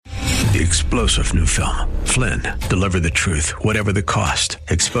The explosive new film, Flynn, deliver the truth, whatever the cost,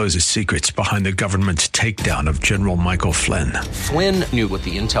 exposes secrets behind the government's takedown of General Michael Flynn. Flynn knew what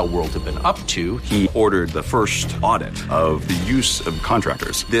the intel world had been up to. He ordered the first audit of the use of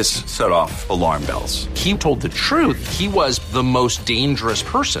contractors. This set off alarm bells. He told the truth. He was the most dangerous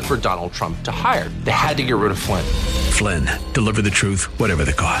person for Donald Trump to hire. They had to get rid of Flynn. Flynn, deliver the truth, whatever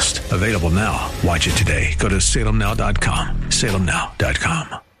the cost. Available now. Watch it today. Go to salemnow.com.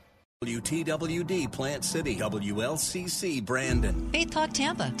 salemnow.com. WTWD Plant City, WLCC Brandon. Faith Talk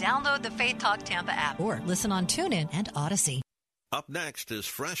Tampa. Download the Faith Talk Tampa app or listen on TuneIn and Odyssey. Up next is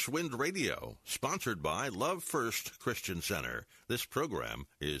Fresh Wind Radio, sponsored by Love First Christian Center. This program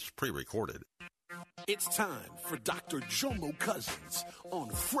is pre-recorded. It's time for Dr. Jomo Cousins on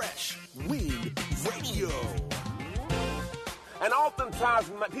Fresh Wind Radio. And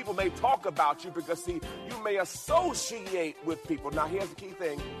oftentimes people may talk about you because, see, you may associate with people. Now, here's the key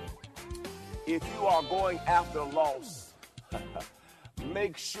thing. If you are going after loss,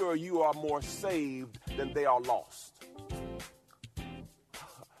 make sure you are more saved than they are lost.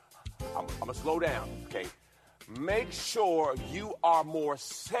 I'm going to slow down, okay? Make sure you are more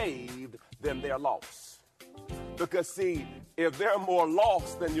saved than they're lost. Because, see, if they're more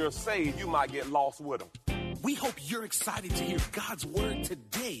lost than you're saved, you might get lost with them. We hope you're excited to hear God's word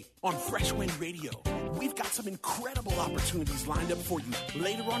today on Fresh Wind Radio. We've got some incredible opportunities lined up for you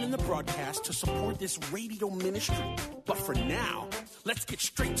later on in the broadcast to support this radio ministry. But for now, let's get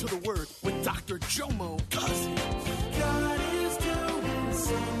straight to the word with Dr. Jomo Cousins. God is doing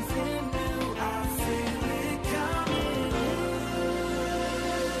something new. I feel it coming.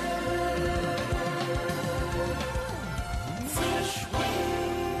 Fresh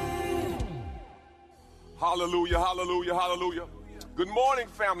Wind. Hallelujah, hallelujah, hallelujah. Good morning,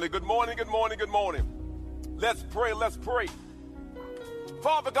 family. Good morning, good morning, good morning. Let's pray, let's pray.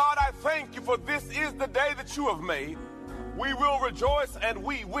 Father God, I thank you for this is the day that you have made. We will rejoice and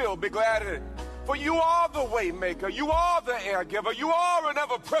we will be glad in it. For you are the way maker. You are the air giver. You are an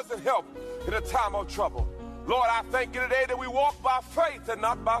ever-present help in a time of trouble. Lord, I thank you today that we walk by faith and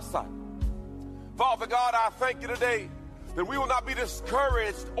not by sight. Father God, I thank you today that we will not be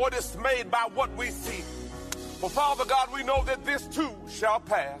discouraged or dismayed by what we see. For Father God, we know that this too shall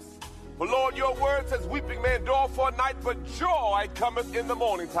pass. For Lord, your word says, weeping may endure for a night, but joy cometh in the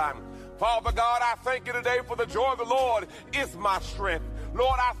morning time. Father God, I thank you today for the joy of the Lord is my strength.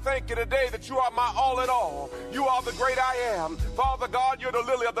 Lord, I thank you today that you are my all in all. You are the great I am. Father God, you're the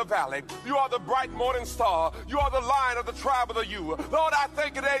lily of the valley. You are the bright morning star. You are the lion of the tribe of the you. Lord, I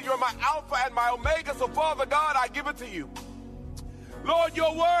thank you today you're my Alpha and my Omega. So Father God, I give it to you. Lord,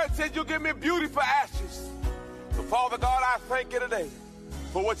 your word says you give me beauty for ashes. So Father God, I thank you today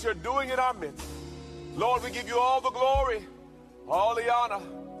for what you're doing in our midst. Lord, we give you all the glory, all the honor,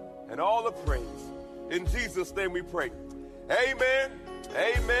 and all the praise. In Jesus' name we pray. Amen,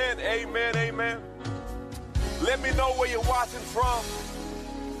 amen, amen, amen. Let me know where you're watching from.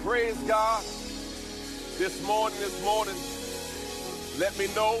 Praise God. This morning, let me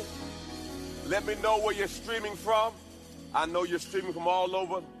know. Let me know where you're streaming from. I know you're streaming from all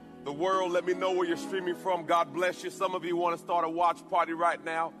over the world. Let me know where you're streaming from. God bless you. Some of you want to start a watch party right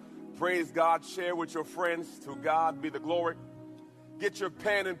now. Praise God. Share with your friends. To God be the glory. Get your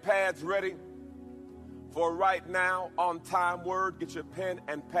pen and pads ready for right now on time word. Get your pen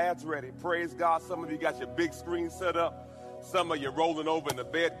and pads ready. Praise God. Some of you got your big screen set up. Some of you rolling over in the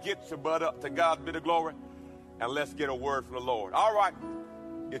bed. Get your butt up. To God be the glory. And let's get a word from the Lord. All right.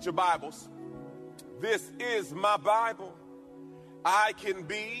 Get your Bibles. This is my Bible. I can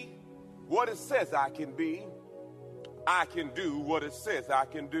be what it says I can be. I can do what it says I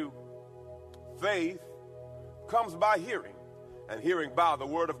can do. Faith comes by hearing, and hearing by the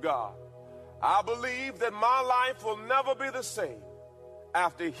word of God. I believe that my life will never be the same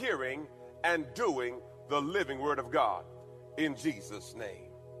after hearing and doing the living word of God. In Jesus'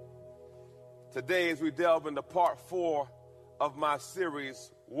 name. Today, as we delve into part 4 of my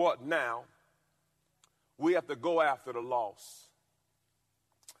series, What Now?, we have to go after the loss.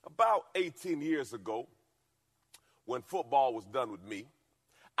 About 18 years ago, when football was done with me,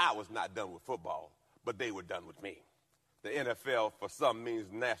 I was not done with football, but they were done with me. The NFL for some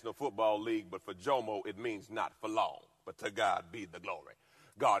means National Football League, but for Jomo it means not for long. But to God be the glory.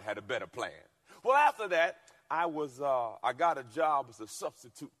 God had a better plan. Well, after that, I got a job as a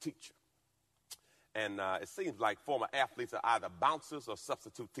substitute teacher. And it seems like former athletes are either bouncers or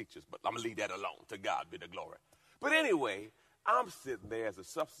substitute teachers, but I'm going to leave that alone. To God be the glory. But anyway, I'm sitting there as a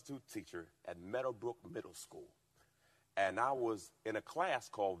substitute teacher at Meadowbrook Middle School. And I was in a class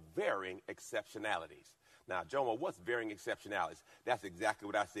called Varying Exceptionalities. Now, Jomo, what's varying exceptionalities? That's exactly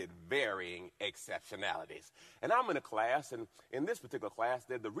what I said, varying exceptionalities. And I'm in a class, and in this particular class,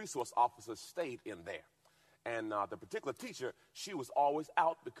 the resource officer stayed in there. And the particular teacher, she was always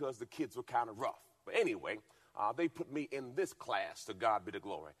out because the kids were kind of rough. But anyway, they put me in this class, to God be the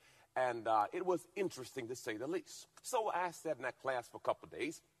glory. And it was interesting, to say the least. So I sat in that class for a couple of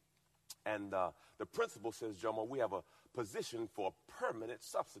days, and the principal says, Jomo, we have a position for a permanent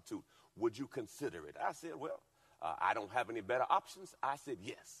substitute. Would you consider it? I said, well, I don't have any better options. I said,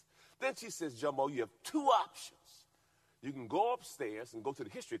 yes. Then she says, Jomo, you have two options. You can go upstairs and go to the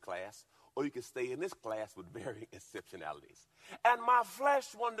history class, or you can stay in this class with varying exceptionalities. And my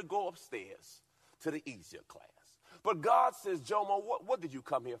flesh wanted to go upstairs to the easier class. But God says, Jomo, what did you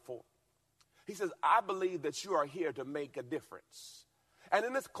come here for? He says, I believe that you are here to make a difference. And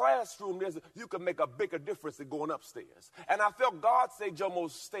in this classroom, you can make a bigger difference than going upstairs. And I felt God say,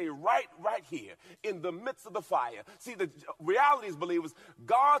 Jomo, stay right here in the midst of the fire. See, the reality is, believers,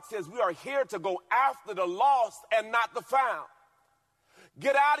 God says we are here to go after the lost and not the found.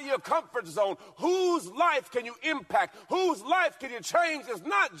 Get out of your comfort zone. Whose life can you impact? Whose life can you change? It's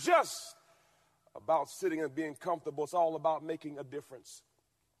not just about sitting and being comfortable. It's all about making a difference.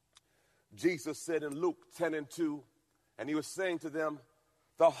 Jesus said in Luke 10:2, and he was saying to them,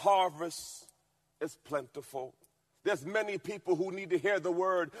 the harvest is plentiful. There's many people who need to hear the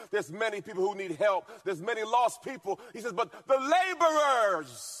word. There's many people who need help. There's many lost people. He says, but the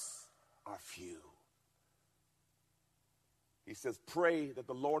laborers are few. He says, pray that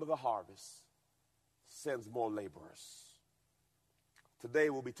the Lord of the harvest sends more laborers.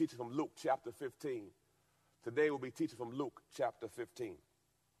 Today we'll be teaching from Luke chapter 15. Today we'll be teaching from Luke chapter 15.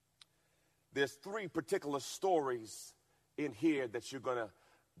 There's three particular stories in here that you're going to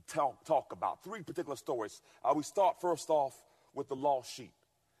talk about. Three particular stories. We start first off with the lost sheep.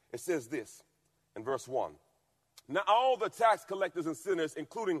 It says this in verse 1. Now all the tax collectors and sinners,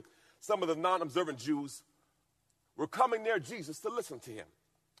 including some of the non-observant Jews, were coming near Jesus to listen to him.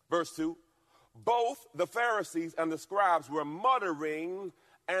 Verse 2. Both the Pharisees and the scribes were muttering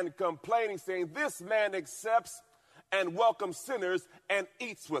and complaining, saying, this man accepts and welcomes sinners and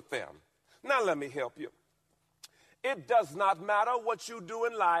eats with them. Now let me help you. It does not matter what you do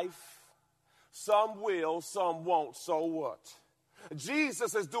in life. Some will, some won't. So what?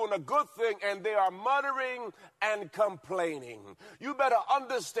 Jesus is doing a good thing, and they are muttering and complaining. You better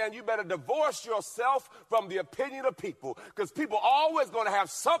understand, you better divorce yourself from the opinion of people, because people are always going to have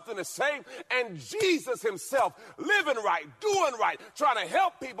something to say, and Jesus himself, living right, doing right, trying to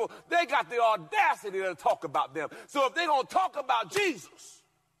help people, they got the audacity to talk about them. So if they're going to talk about Jesus,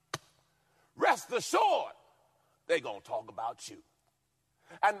 rest assured, they're going to talk about you.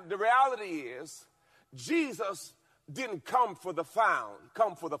 And the reality is, Jesus didn't come for the found,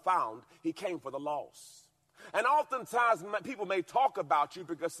 he came for the lost. And oftentimes people may talk about you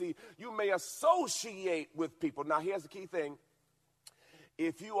because, see, you may associate with people. Now, here's the key thing.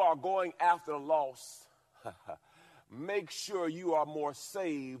 If you are going after the lost, make sure you are more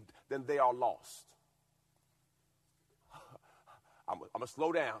saved than they are lost. I'm going to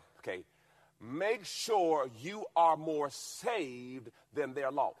slow down, okay? Make sure you are more saved than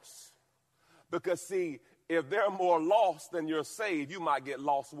they're lost. Because, see, if they're more lost than you're saved, you might get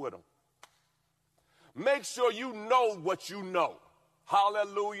lost with them. Make sure you know what you know.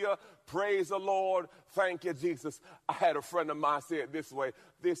 Hallelujah. Praise the Lord. Thank you, Jesus. I had a friend of mine say it this way.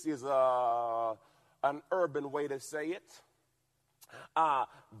 This is an urban way to say it.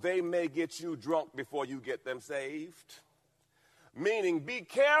 They may get you drunk before you get them saved. Meaning, be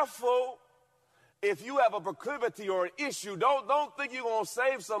careful. If you have a proclivity or an issue, don't think you're going to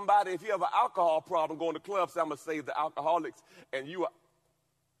save somebody. If you have an alcohol problem, going to clubs, I'm going to save the alcoholics. And you are,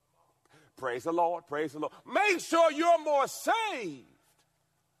 praise the Lord, praise the Lord. Make sure you're more saved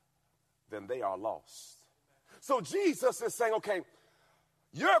than they are lost. So Jesus is saying, okay,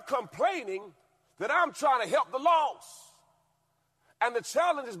 you're complaining that I'm trying to help the lost. And the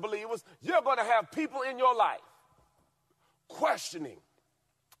challenge is, believers, you're going to have people in your life questioning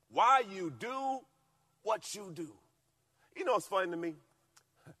why you do what you do. You know what's funny to me?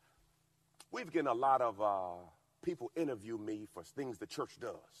 We've getting a lot of people interview me for things the church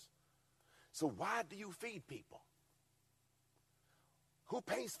does. So why do you feed people? Who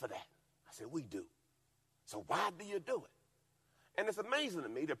pays for that? I said, we do. So why do you do it? And it's amazing to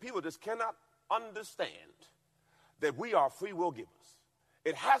me that people just cannot understand that we are free will givers.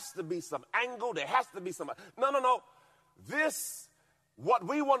 It has to be some angle. There has to be some. No. What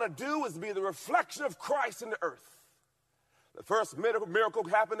we want to do is be the reflection of Christ in the earth. The first miracle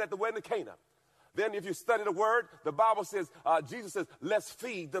happened at the wedding of Cana. Then if you study the word, the Bible says, Jesus says, let's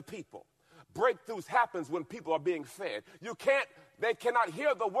feed the people. breakthroughs happens when people are being fed. They cannot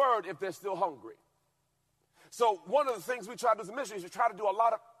hear the word if they're still hungry. So one of the things we try to do as a ministry is we try to do a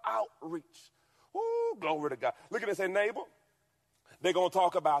lot of outreach. Ooh, glory to God. Look at this, say, neighbor, they're going to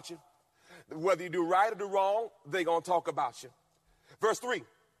talk about you. Whether you do right or do wrong, they're going to talk about you. Verse 3,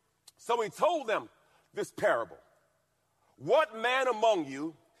 so he told them this parable. What man among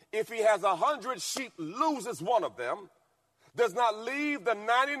you, if he has 100 sheep, loses one of them, does not leave the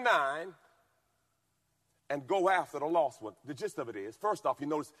 99 and go after the lost one? The gist of it is, first off, you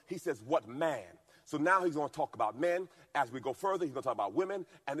notice he says, what man? So now he's going to talk about men. As we go further, he's going to talk about women,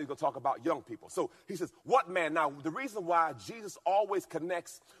 and he's going to talk about young people. So he says, what man? Now, the reason why Jesus always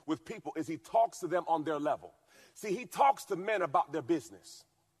connects with people is he talks to them on their level. See, he talks to men about their business.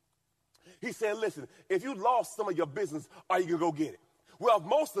 He said, listen, if you lost some of your business, are you going to go get it? Well,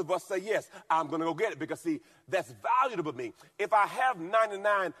 most of us say, yes, I'm going to go get it because, see, that's valuable to me. If I have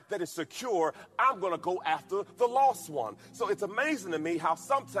 99 that is secure, I'm going to go after the lost one. So it's amazing to me how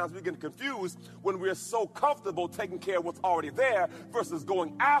sometimes we get confused when we're so comfortable taking care of what's already there versus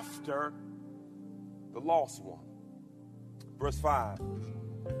going after the lost one. Verse 5,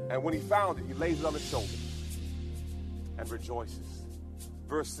 and when he found it, he lays it on his shoulder and rejoices.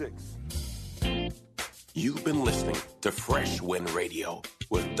 Verse 6. You've been listening to Fresh Wind Radio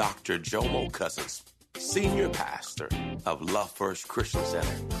with Dr. Jomo Cousins, Senior Pastor of Love First Christian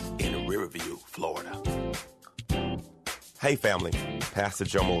Center in Riverview, Florida. Hey family, Pastor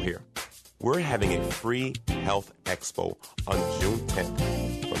Jomo here. We're having a free health expo on June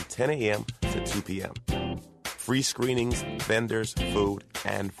 10th from 10 a.m. to 2 p.m. Free screenings, vendors, food,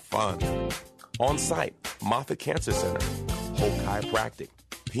 and fun. On site, Moffitt Cancer Center, Hope Chiropractic,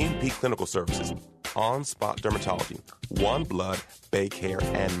 P&P Clinical Services, On-Spot Dermatology, One Blood, Bake Hair,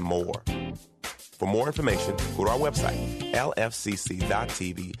 and more. For more information, go to our website,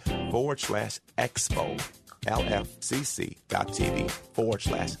 lfcc.tv/expo.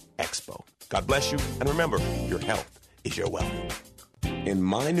 lfcc.tv/expo. God bless you, and remember, your health is your wealth. In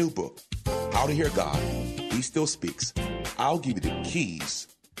my new book, How to Hear God, He Still Speaks, I'll give you the keys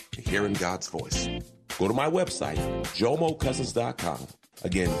to hearing God's voice. Go to my website, jomocousins.com.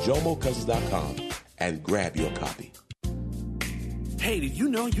 Again, jomocousins.com, and grab your copy. Hey, did you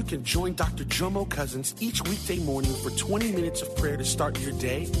know you can join Dr. Jomo Cousins each weekday morning for 20 minutes of prayer to start your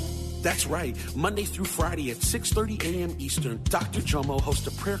day? That's right. Monday through Friday at 6:30 a.m. Eastern, Dr. Jomo hosts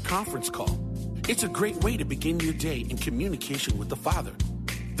a prayer conference call. It's a great way to begin your day in communication with the Father.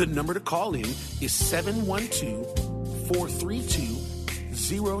 The number to call in is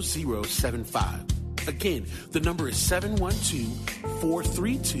 712-432-0075. Again, the number is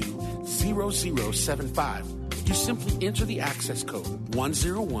 712-432-0075. You simply enter the access code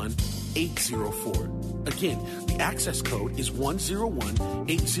 101804. Again, the access code is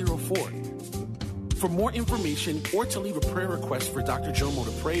 101804. For more information or to leave a prayer request for Dr. Jomo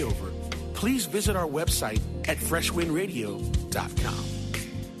to pray over, please visit our website at freshwindradio.com.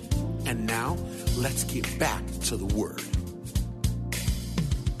 And now, let's get back to the Word.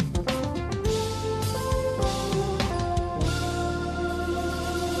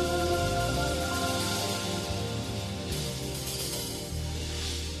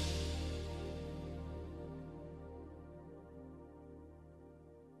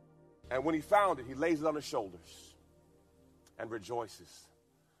 And when he found it, he lays it on his shoulders and rejoices.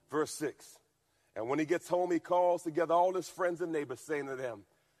 Verse 6, and when he gets home, he calls together all his friends and neighbors, saying to them,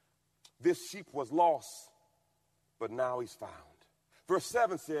 this sheep was lost, but now he's found. Verse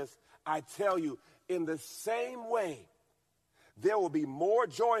 7 says, I tell you, in the same way, there will be more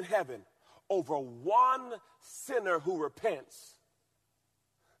joy in heaven over one sinner who repents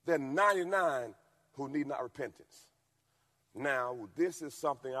than 99 who need not repentance. Now, this is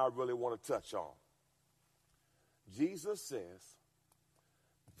something I really want to touch on. Jesus says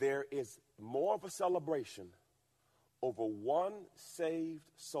there is more of a celebration over one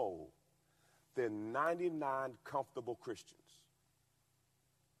saved soul than 99 comfortable Christians.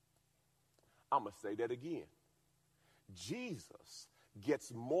 I'm going to say that again. Jesus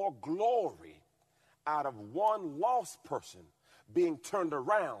gets more glory out of one lost person being turned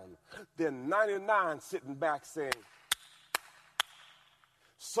around than 99 sitting back saying,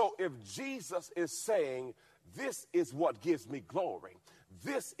 so if Jesus is saying, this is what gives me glory,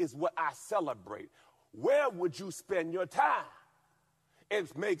 this is what I celebrate, where would you spend your time?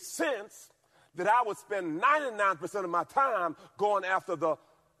 It makes sense that I would spend 99% of my time going after the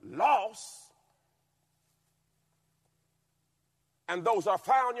lost, and those are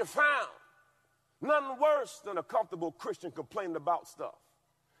found, you're found. None worse than a comfortable Christian complaining about stuff.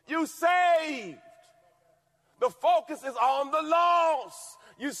 You saved. The focus is on the lost.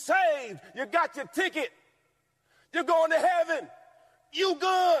 You saved. You got your ticket. You're going to heaven. You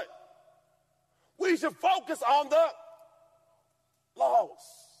good. We should focus on the lost.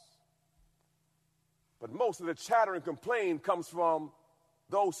 But most of the chatter and complaint comes from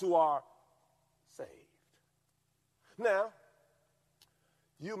those who are saved. Now,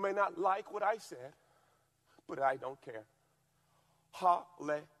 you may not like what I said, but I don't care.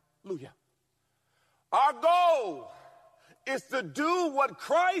 Hallelujah. Our goal is to do what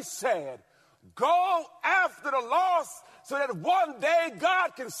Christ said. Go after the lost so that one day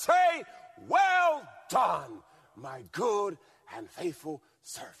God can say, well done, my good and faithful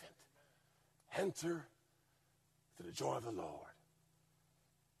servant. Enter to the joy of the Lord.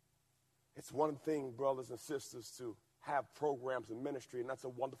 It's one thing, brothers and sisters, to have programs in ministry, and that's a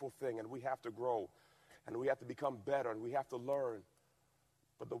wonderful thing, and we have to grow, and we have to become better, and we have to learn.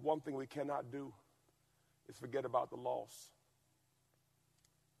 But the one thing we cannot do is forget about the lost.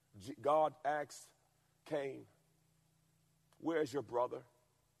 God asked Cain, where's your brother?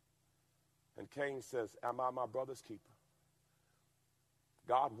 And Cain says, am I my brother's keeper?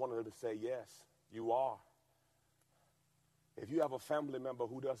 God wanted him to say, yes, you are. If you have a family member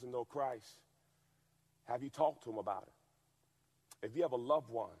who doesn't know Christ, have you talked to him about it? If you have a loved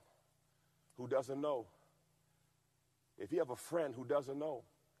one who doesn't know, if you have a friend who doesn't know,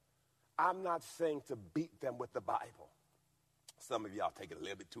 I'm not saying to beat them with the Bible. Some of y'all take it a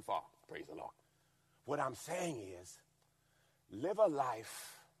little bit too far. Praise the Lord. What I'm saying is, live a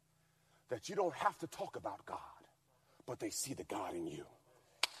life that you don't have to talk about God, but they see the God in you.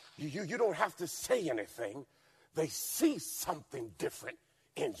 You don't have to say anything. They see something different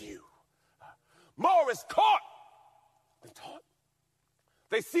in you. More is caught than taught.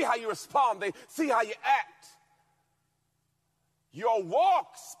 They see how you respond. They see how you act. Your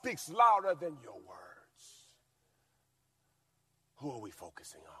walk speaks louder than your words. Who are we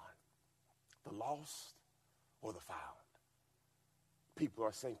focusing on? The lost or the found? People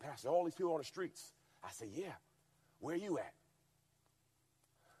are saying, Pastor, all these people on the streets. I say, yeah. Where are you at?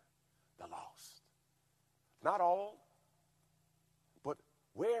 The lost. Not all, but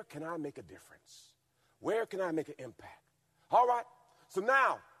where can I make a difference? Where can I make an impact? All right. So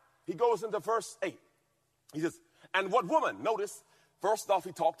now he goes into verse 8. He says, and what woman? Notice, first off,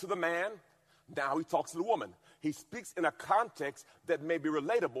 he talked to the man. Now he talks to the woman. He speaks in a context that may be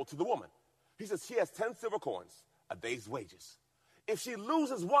relatable to the woman. He says she has 10 silver coins, a day's wages. If she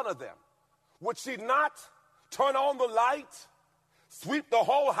loses one of them, would she not turn on the light, sweep the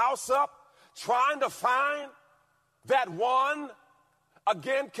whole house up, trying to find that one,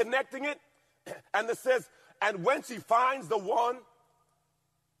 again connecting it? And it says, and when she finds the one,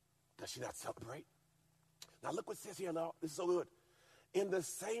 does she not celebrate? Now look what it says here now. This is so good. In the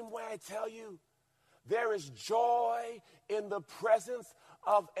same way I tell you, there is joy in the presence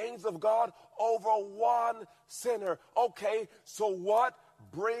of angels of God over one sinner. Okay, so what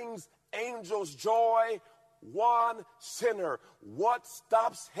brings angels joy? One sinner. What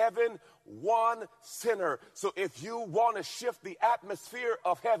stops heaven? One sinner. So if you want to shift the atmosphere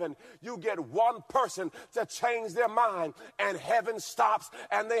of heaven, you get one person to change their mind, and heaven stops,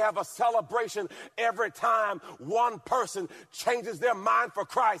 and they have a celebration every time one person changes their mind for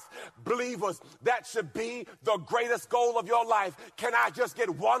Christ. Believers, that should be the greatest goal of your life. Can I just get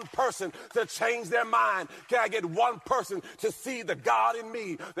one person to change their mind? Can I get one person to see the God in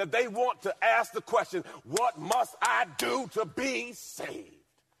me, that they want to ask the question, what must I do to be saved?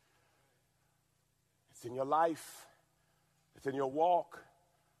 It's in your life. It's in your walk.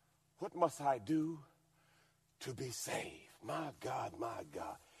 What must I do to be saved? My God, my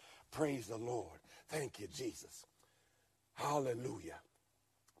God. Praise the Lord. Thank you, Jesus. Hallelujah.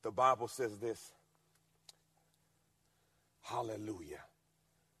 The Bible says this. Hallelujah.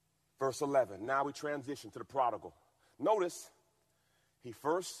 Verse 11. Now we transition to the prodigal. Notice, he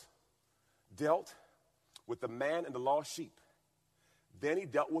first dealt with the man and the lost sheep. Then he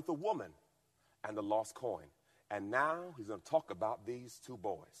dealt with the woman and the lost coin. And now he's going to talk about these two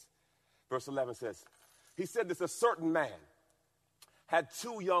boys. Verse 11 says, he said this, a certain man had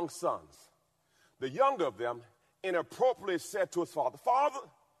 2 young sons. The younger of them inappropriately said to his father, Father,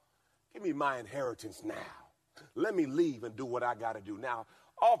 give me my inheritance now. Let me leave and do what I got to do. Now,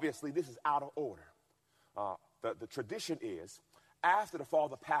 obviously, this is out of order. The tradition is, after the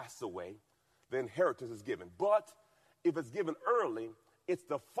father passed away, the inheritance is given. But if it's given early, it's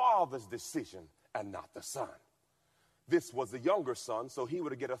the father's decision and not the son. This was the younger son, so he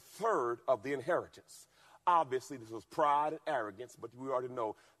would get 1/3 of the inheritance. Obviously, this was pride and arrogance, but we already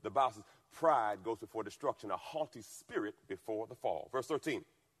know the Bible says pride goes before destruction, a haughty spirit before the fall. Verse 13.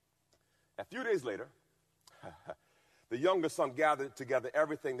 A few days later, The younger son gathered together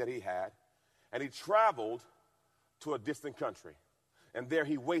everything that he had, and he traveled to a distant country. And there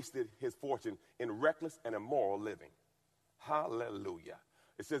he wasted his fortune in reckless and immoral living. Hallelujah.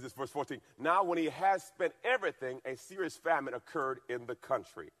 It says this, verse 14. Now when he had spent everything, a serious famine occurred in the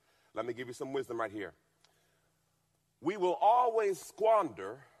country. Let me give you some wisdom right here. We will always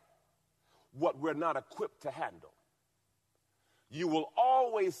squander what we're not equipped to handle. You will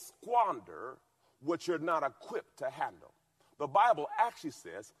always squander what you're not equipped to handle. The Bible actually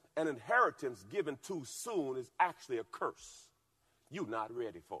says an inheritance given too soon is actually a curse. You're not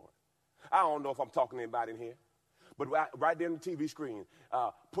ready for it. I don't know if I'm talking to anybody in here, but right there on the TV screen,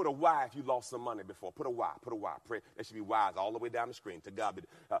 put a Y if you lost some money before. Put a Y, put a Y. Pray. There should be Y's all the way down the screen. To God be.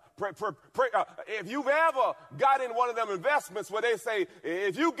 Pray. If you've ever got in one of them investments where they say,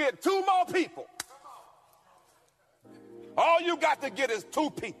 if you get 2 more people, all you got to get is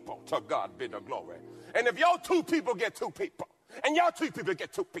 2 people. To God be the glory. And if your 2 people get 2 people, and your 2 people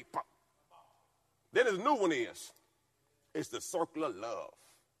get 2 people, then the new one is, it's the circle of love.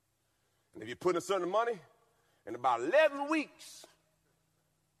 And if you put in a certain money, in about 11 weeks,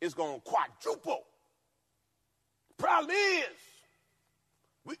 it's going to quadruple. Problem is,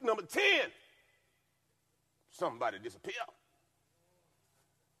 week number 10, somebody disappeared.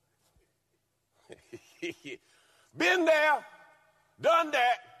 Been there, done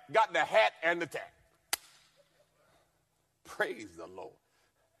that, got the hat and the tag. Praise the Lord.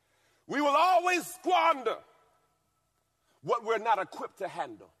 We will always squander what we're not equipped to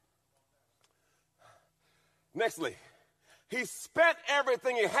handle. Nextly, he spent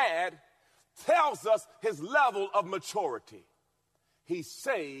everything he had, tells us his level of maturity. He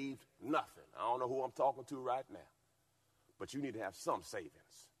saved nothing. I don't know who I'm talking to right now, but you need to have some savings.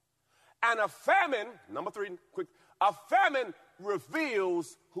 And a famine, number 3, quick, a famine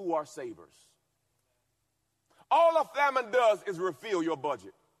reveals who are savers. All a famine does is reveal your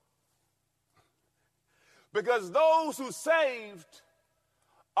budget. Because those who saved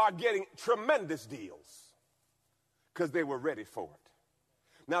are getting tremendous deals because they were ready for it.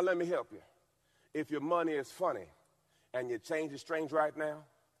 Now let me help you. If your money is funny and your change is strange right now,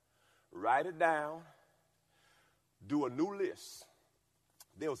 write it down, do a new list.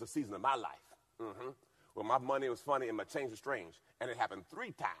 There was a season of my life where my money was funny and my change was strange, and it happened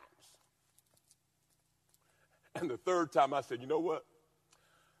 3 times. And the 3rd time I said, you know what?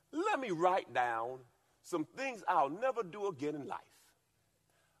 Let me write down some things I'll never do again in life.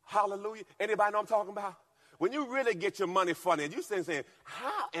 Hallelujah. Anybody know what I'm talking about? When you really get your money funny and you saying,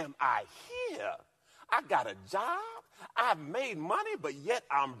 how am I here? I got a job. I've made money, but yet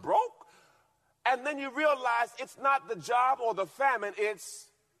I'm broke. And then you realize it's not the job or the famine, it's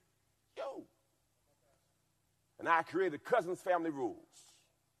you. And I created Cousins Family Rules.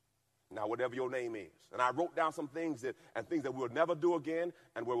 Now, whatever your name is. And I wrote down some things that we'll never do again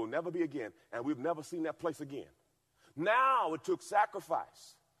and where we'll never be again. And we've never seen that place again. Now, it took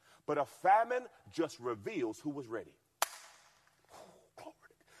sacrifice. But a famine just reveals who was ready.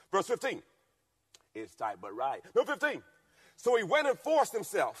 Verse 15. It's tight but right. No, 15. So he went and forced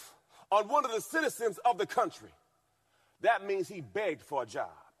himself on one of the citizens of the country. That means he begged for a job.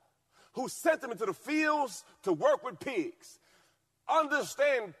 Who sent him into the fields to work with pigs.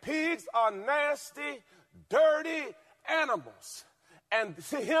 Understand, pigs are nasty, dirty animals. And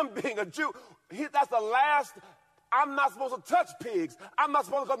to him being a Jew, that's the last. I'm not supposed to touch pigs. I'm not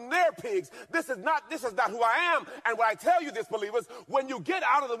supposed to come near pigs. This is not who I am. And when I tell you this, believers, when you get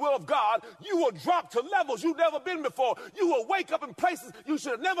out of the will of God, you will drop to levels you've never been before. You will wake up in places you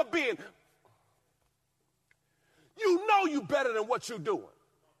should have never been. You know you better than what you're doing.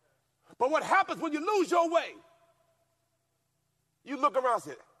 But what happens when you lose your way? You look around and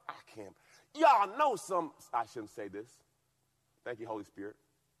say, I can't. Y'all know I shouldn't say this. Thank you, Holy Spirit.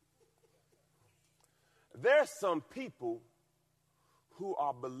 There's some people who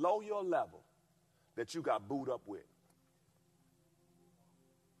are below your level that you got booed up with.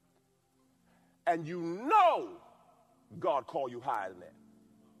 And you know God called you higher than that.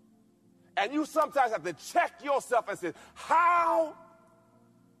 And you sometimes have to check yourself and say, how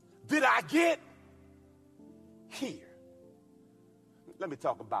did I get here? Let me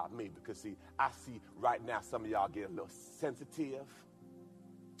talk about me because, see, I see right now some of y'all get a little sensitive.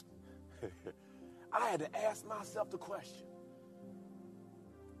 I had to ask myself the question,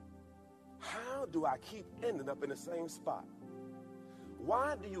 how do I keep ending up in the same spot?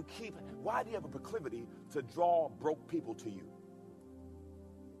 Why do you have a proclivity to draw broke people to you?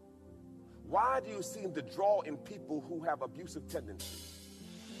 Why do you seem to draw in people who have abusive tendencies?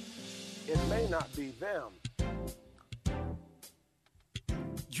 It may not be them.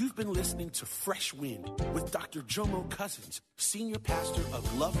 You've been listening to Fresh Wind with Dr. Jomo Cousins, Senior Pastor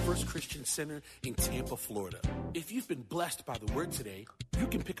of Love First Christian Center in Tampa, Florida. If you've been blessed by the word today, you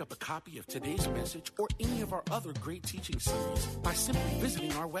can pick up a copy of today's message or any of our other great teaching series by simply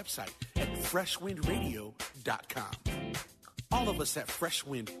visiting our website at freshwindradio.com. All of us at Fresh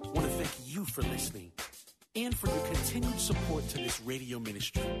Wind want to thank you for listening and for your continued support to this radio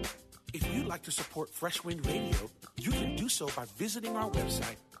ministry. If you'd like to support Fresh Wind Radio, you can do so by visiting our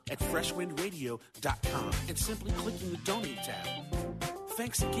website at freshwindradio.com and simply clicking the Donate tab.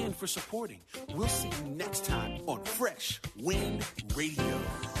 Thanks again for supporting. We'll see you next time on Fresh Wind Radio.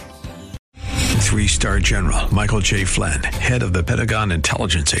 3-star General Michael J. Flynn, head of the Pentagon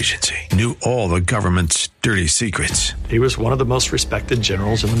Intelligence Agency, knew all the government's dirty secrets. He was one of the most respected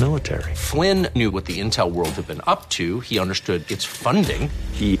generals in the military. Flynn knew what the intel world had been up to. He understood its funding.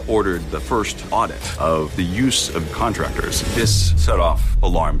 He ordered the first audit of the use of contractors. This set off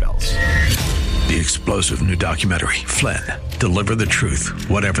alarm bells. The explosive new documentary, Flynn, Deliver the Truth,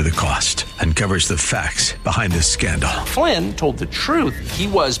 Whatever the Cost, uncovers the facts behind this scandal. Flynn told the truth. He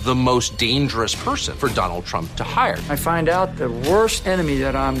was the most dangerous person for Donald Trump to hire. I find out the worst enemy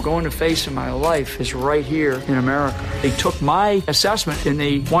that I'm going to face in my life is right here in America. They took my assessment and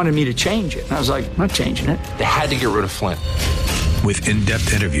they wanted me to change it. And I was like, I'm not changing it. They had to get rid of Flynn. With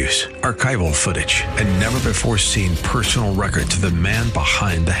in-depth interviews, archival footage, and never-before-seen personal records of the man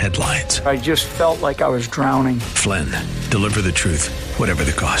behind the headlines. I just felt like I was drowning. Flynn, Deliver the Truth, Whatever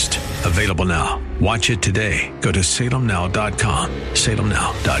the Cost. Available now. Watch it today. Go to salemnow.com.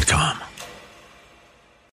 salemnow.com.